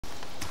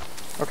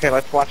Okay,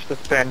 let's watch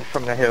this bend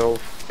from the hills.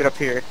 Get up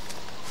here.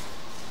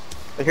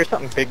 I hear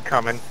something big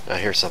coming. I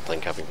hear something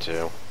coming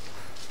too.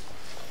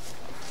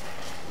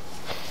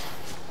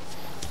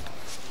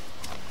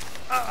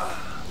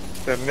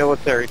 The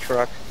military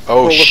truck.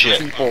 Oh full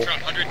shit. Of people.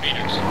 100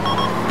 meters.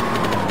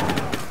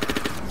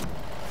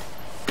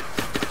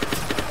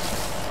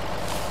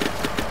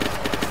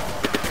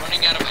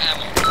 Running out of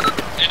ammo.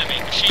 Enemy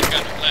machine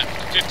gunner left.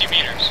 50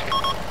 meters.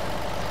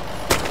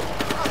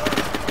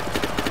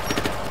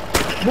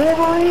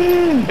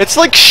 Wolverine! It's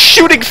like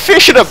shooting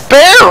fish in a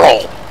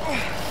barrel!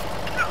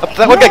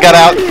 That one guy got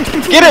out.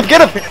 Get him,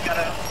 get him!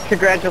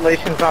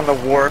 Congratulations on the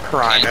war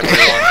crime,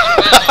 everyone.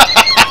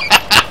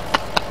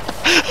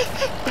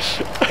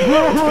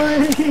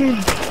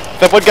 Wolverine!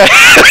 That one guy...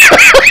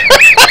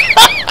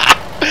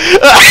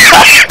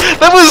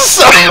 That was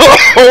so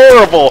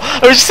horrible!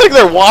 I was just sitting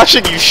there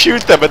watching you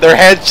shoot them and their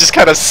heads just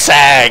kind of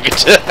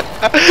sagged.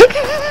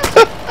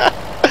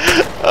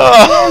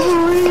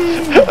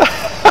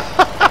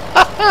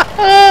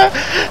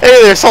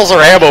 Hey, there solves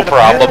our ammo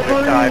problem.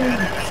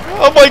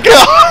 Oh my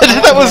god,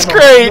 that was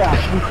great!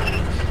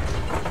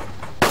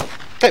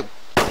 Hey.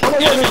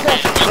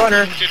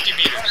 Runner. 50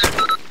 meters.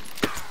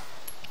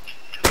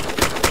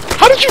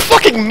 How did you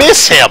fucking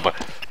miss him?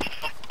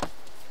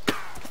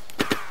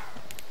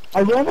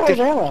 I ran out of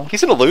ammo.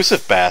 He's an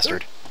elusive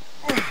bastard.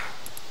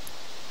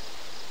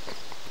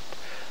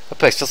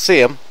 I still see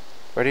him.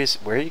 Where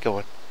are you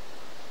going?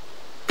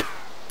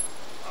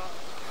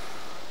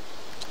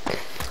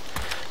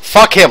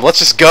 Fuck him, let's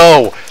just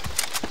go!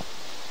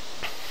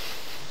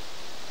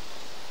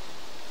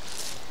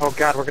 Oh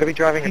god, we're gonna be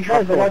driving a Hey,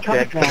 truck guys, full I of got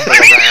dead traffic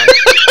people now.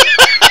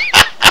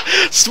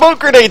 around. Smoke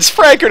grenades,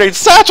 frag grenades,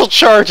 satchel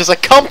charges, a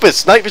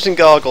compass, night vision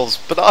goggles,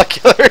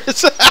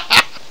 binoculars.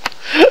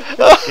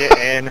 Get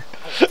in.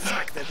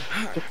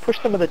 Just push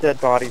some of the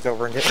dead bodies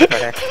over and get in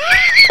back.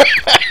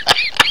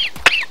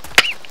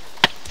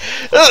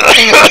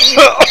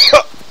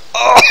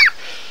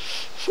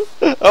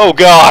 Oh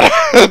god,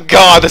 oh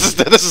god, this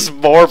is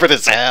morbid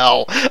as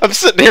hell. I'm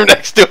sitting here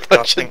next to a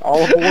bunch of...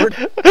 All aboard?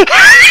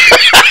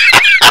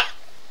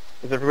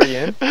 Is everybody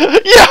in?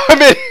 Yeah,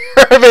 I'm in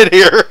here. I'm in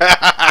here.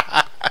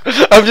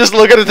 I'm just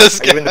looking at this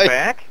Are guy. you in the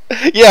back?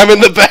 Yeah, I'm in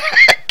the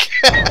back.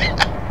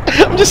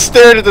 I'm just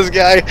staring at this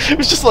guy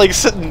who's just like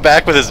sitting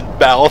back with his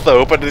mouth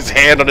open and his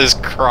hand on his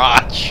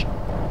crotch.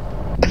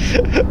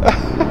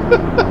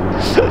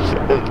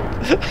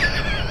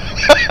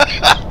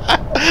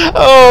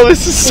 Oh,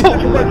 this is so...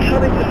 He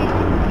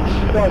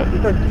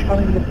starts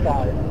cutting the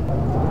side.